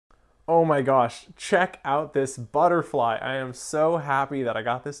Oh my gosh, check out this butterfly. I am so happy that I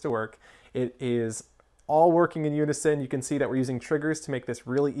got this to work. It is all working in unison. You can see that we're using triggers to make this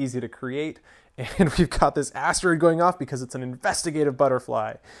really easy to create. And we've got this asteroid going off because it's an investigative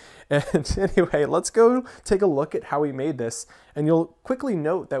butterfly. And anyway, let's go take a look at how we made this. And you'll quickly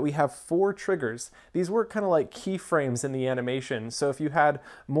note that we have 4 triggers. These work kind of like keyframes in the animation. So if you had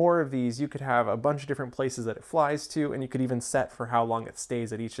more of these, you could have a bunch of different places that it flies to, and you could even set for how long it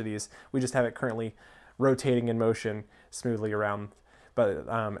stays at each of these. We just have it currently rotating in motion smoothly around. But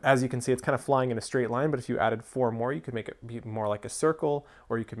as you can see, it's kind of flying in a straight line, but if you added 4 more, you could make it be more like a circle,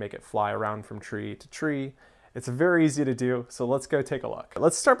 or you could make it fly around from tree to tree. It's very easy to do, so let's go take a look.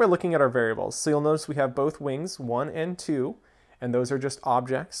 Let's start by looking at our variables. So you'll notice we have both wings, 1 and 2, and those are just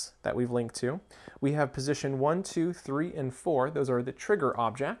objects that we've linked to. We have position 1, 2, 3, and 4. Those are the trigger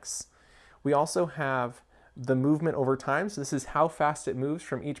objects. We also have the movement over time, so this is how fast it moves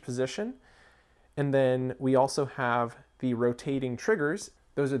from each position. And then we also have the rotating triggers.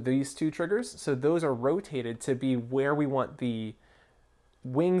 Those are these 2 triggers. So those are rotated to be where we want the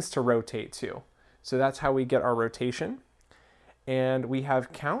wings to rotate to. So that's how we get our rotation. And we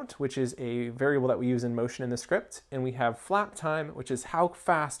have count, which is a variable that we use in motion in the script. And we have flap time, which is how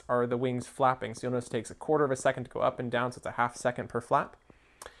fast are the wings flapping. So you'll notice it takes 1/4 of a second to go up and down, so it's a 1/2 second per flap.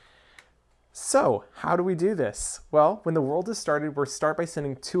 So how do we do this? Well, when the world is started, we'll start by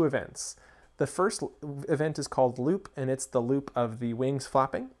sending 2 events. The first event is called loop, and it's the loop of the wings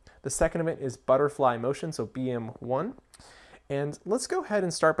flapping. The second event is butterfly motion, so BM1. And let's go ahead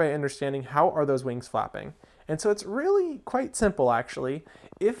and start by understanding how are those wings flapping. And so it's really quite simple, actually.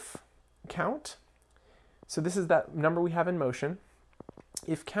 If count, so this is that number we have in motion.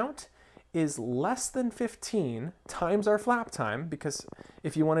 If count is less than 15 times our flap time, because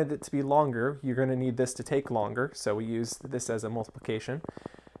if you wanted it to be longer, you're going to need this to take longer. So we use this as a multiplication.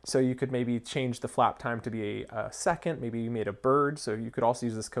 So you could maybe change the flap time to be a second. Maybe you made a bird. So you could also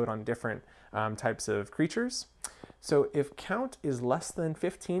use this code on different types of creatures. So if count is less than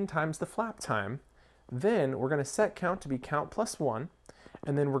 15 times the flap time, then we're going to set count to be count plus 1.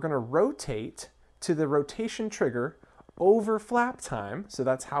 And then we're going to rotate to the rotation trigger over flap time. So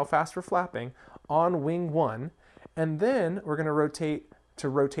that's how fast we're flapping on wing 1. And then we're going to rotate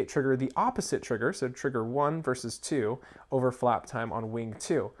trigger the opposite trigger, so trigger 1 versus 2 over flap time on wing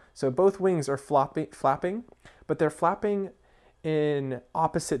 2. So both wings are flapping, but they're flapping in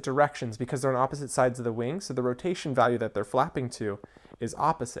opposite directions because they're on opposite sides of the wing, so the rotation value that they're flapping to is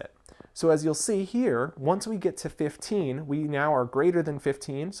opposite. So as you'll see here, once we get to 15, we now are greater than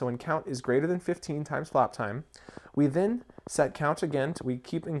 15, so when count is greater than 15 times flap time, we then set count again, we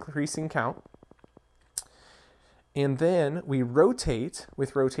keep increasing count, and then we rotate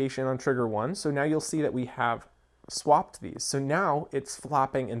with rotation on trigger 1. So now you'll see that we have swapped these. So now it's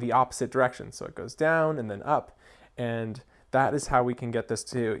flapping in the opposite direction. So it goes down and then up. And that is how we can get this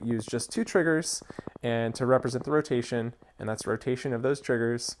to use just 2 triggers and to represent the rotation. And that's rotation of those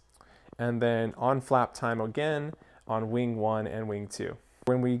triggers. And then on flap time again on wing 1 and wing 2.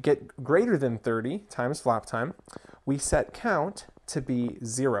 When we get greater than 30 times flap time, we set count to be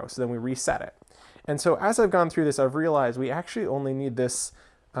 0. So then we reset it. And so as I've gone through this, I've realized we actually only need this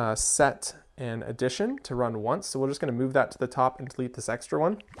set and addition to run once. So we're just going to move that to the top and delete this extra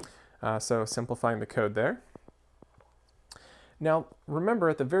one. So simplifying the code there. Now, remember,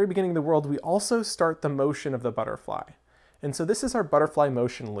 at the very beginning of the world, we also start the motion of the butterfly. And so this is our butterfly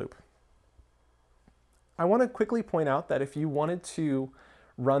motion loop. I want to quickly point out that if you wanted to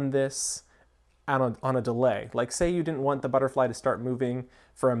run this on a delay, like say you didn't want the butterfly to start moving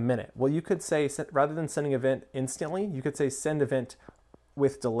for a minute, well, you could say, rather than sending event instantly, you could say send event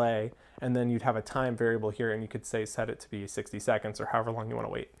with delay, and then you'd have a time variable here, and you could say set it to be 60 seconds or however long you want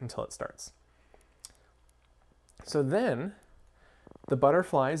to wait until it starts. So then the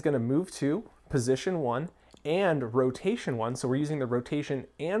butterfly is going to move to position 1 and rotation 1. So we're using the rotation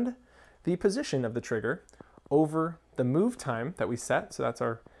and the position of the trigger over the move time that we set. So that's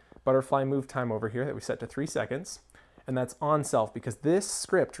our butterfly move time over here that we set to 3 seconds. And that's on self because this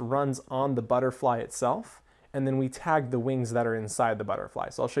script runs on the butterfly itself, and then we tag the wings that are inside the butterfly.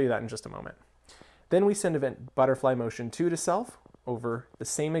 So I'll show you that in just a moment. Then we send event butterfly motion 2 to self over the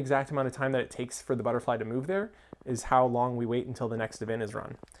same exact amount of time that it takes for the butterfly to move there is how long we wait until the next event is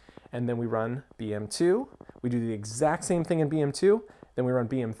run. And then we run BM2. We do the exact same thing in BM2. Then we run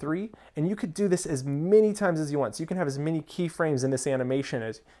BM3, and you could do this as many times as you want. So you can have as many keyframes in this animation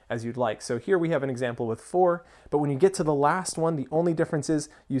as you'd like. So here we have an example with 4, but when you get to the last one, the only difference is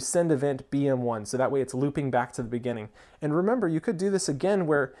you send event BM1, so that way it's looping back to the beginning. And remember, you could do this again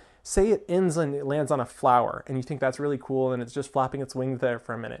where say it ends and it lands on a flower and you think that's really cool and it's just flapping its wings there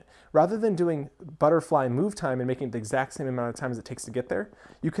for a minute. Rather than doing butterfly move time and making it the exact same amount of time as it takes to get there,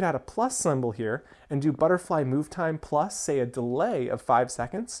 you could add a plus symbol here and do butterfly move time plus, say, a delay of 5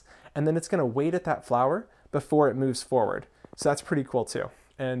 seconds, and then it's going to wait at that flower before it moves forward. So that's pretty cool too.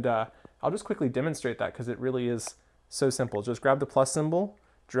 And I'll just quickly demonstrate that because it really is so simple. Just grab the plus symbol,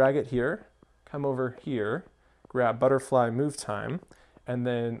 drag it here, come over here, grab butterfly move time, and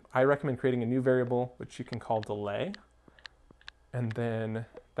then I recommend creating a new variable which you can call delay. And then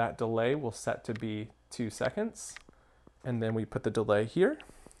that delay will set to be 2 seconds. And then we put the delay here.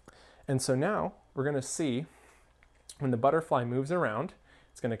 And so now we're going to see when the butterfly moves around,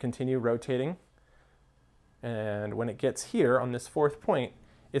 it's going to continue rotating. And when it gets here on this 4th point,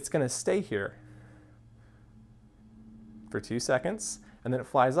 it's going to stay here for 2 seconds, and then it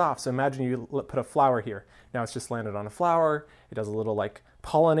flies off. So imagine you put a flower here. Now it's just landed on a flower. It does a little like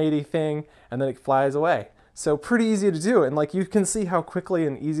pollinating thing, and then it flies away. So pretty easy to do, and like you can see how quickly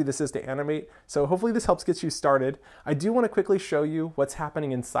and easy this is to animate. So hopefully this helps get you started. I do want to quickly show you what's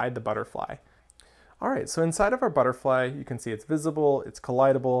happening inside the butterfly. All right, so inside of our butterfly, you can see it's visible, it's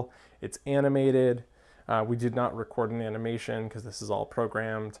collidable, it's animated. We did not record an animation because this is all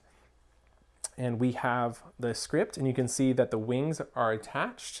programmed. And we have the script, and you can see that the wings are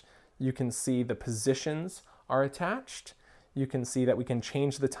attached. You can see the positions are attached. You can see that we can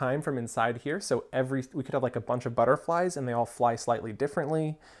change the time from inside here. So we could have like a bunch of butterflies and they all fly slightly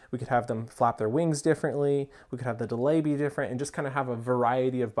differently. We could have them flap their wings differently. We could have the delay be different and just kind of have a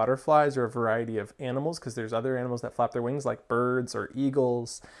variety of butterflies or a variety of animals, because there's other animals that flap their wings like birds or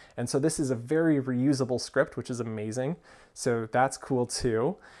eagles. And so this is a very reusable script, which is amazing. So that's cool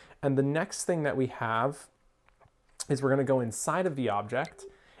too. And the next thing that we have is we're going to go inside of the object.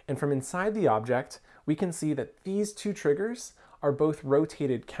 And from inside the object, we can see that these 2 triggers are both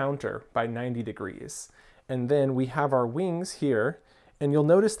rotated counter by 90 degrees. And then we have our wings here, and you'll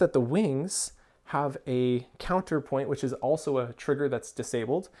notice that the wings have a counterpoint, which is also a trigger that's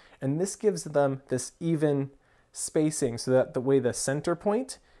disabled. And this gives them this even spacing so that the way the center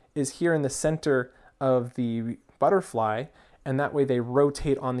point is here in the center of the butterfly, and that way they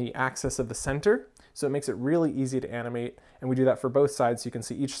rotate on the axis of the center. So it makes it really easy to animate, and we do that for both sides. So you can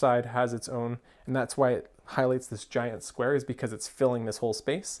see each side has its own, and that's why it highlights this giant square, is because it's filling this whole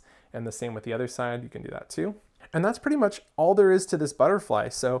space. And the same with the other side, you can do that too. And that's pretty much all there is to this butterfly.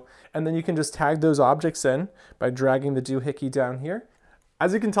 So, and then you can just tag those objects in by dragging the doohickey down here.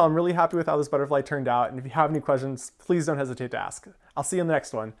 As you can tell, I'm really happy with how this butterfly turned out, and if you have any questions, please don't hesitate to ask. I'll see you in the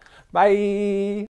next one. Bye!